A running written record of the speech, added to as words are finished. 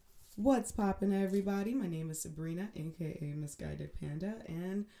What's poppin', everybody? My name is Sabrina, aka Misguided Panda,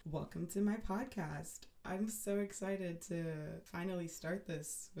 and welcome to my podcast. I'm so excited to finally start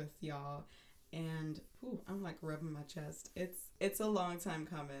this with y'all, and I'm like rubbing my chest. It's a long time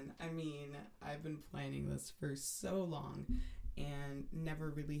coming. I mean, I've been planning this for so long and never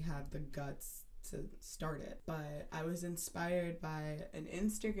really had the guts to start it, but I was inspired by an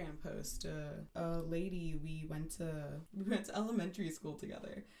Instagram post. A lady we went to elementary school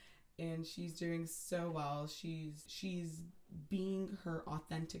together, and she's doing so well. She's being her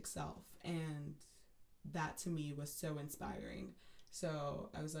authentic self, and that to me was so inspiring. So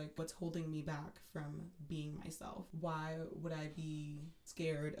I was like, what's holding me back from being myself? Why would I be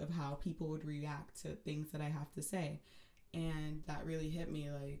scared of how people would react to things that I have to say? And that really hit me,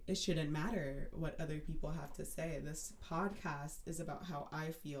 like, it shouldn't matter what other people have to say. This podcast is about how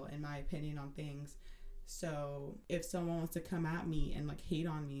I feel and my opinion on things. So if someone wants to come at me and like hate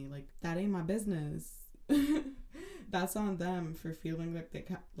on me, like, that ain't my business. That's on them for feeling like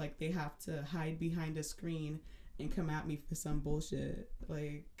they have to hide behind a screen and come at me for some bullshit.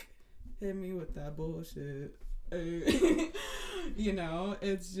 Like, hit me with that bullshit.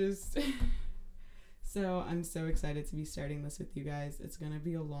 It's just... So I'm so excited to be starting this with you guys. It's going to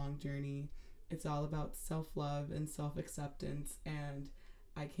be a long journey. It's all about self-love and self-acceptance, and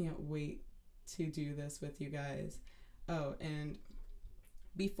I can't wait to do this with you guys. Oh, and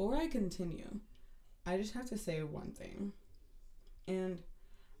before I continue, I just have to say one thing. And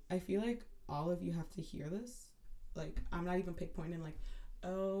I feel like all of you have to hear this. Like, I'm not even pinpointing like,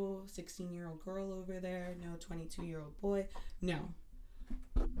 oh, 16-year-old girl over there, no, 22-year-old boy. No.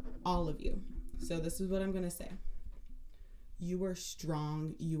 All of you. So this is what I'm going to say. You are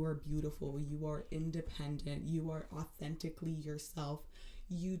strong. You are beautiful. You are independent. You are authentically yourself.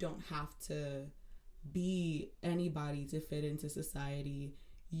 You don't have to be anybody to fit into society.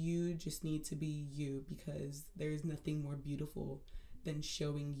 You just need to be you, because there's nothing more beautiful than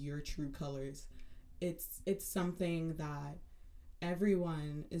showing your true colors. It's something that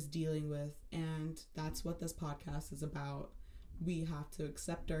everyone is dealing with, and that's what this podcast is about. We have to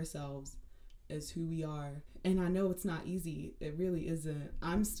accept ourselves as who we are. And I know it's not easy. It really isn't.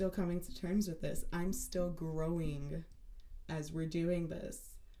 I'm still coming to terms with this. I'm still growing as we're doing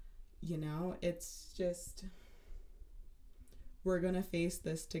this. It's just, we're gonna face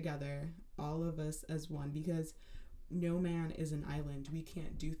this together, all of us as one, because no man is an island. We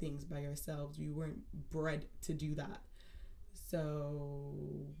can't do things by ourselves. We weren't bred to do that.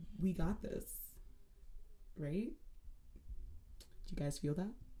 So we got this, right? Do you guys feel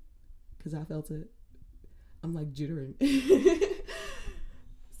that? Because I felt it. I'm like jittering.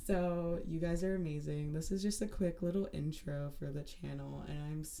 So you guys are amazing. This is just a quick little intro for the channel, and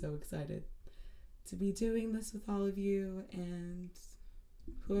I'm so excited to be doing this with all of you, and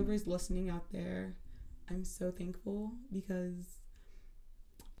whoever's listening out there, I'm so thankful, because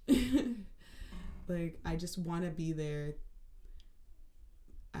like, I just want to be there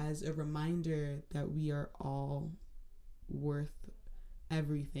as a reminder that we are all worth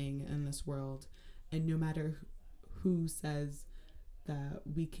everything in this world, and no matter who says that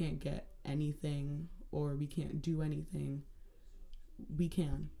we can't get anything or we can't do anything, we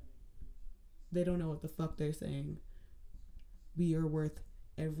can. They don't know what the fuck they're saying. We are worth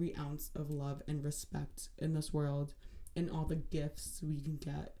every ounce of love and respect in this world, and all the gifts we can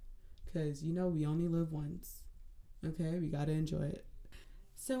get, because we only live once. Okay, we gotta enjoy it.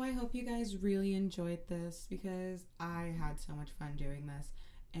 So I hope you guys really enjoyed this, because I had so much fun doing this.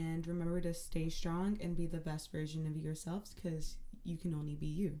 And remember to stay strong and be the best version of yourselves, because you can only be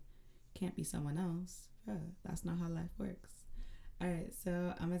you. Can't be someone else. That's not how life works. Alright,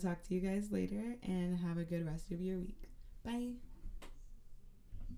 so I'm going to talk to you guys later, and have a good rest of your week. Bye.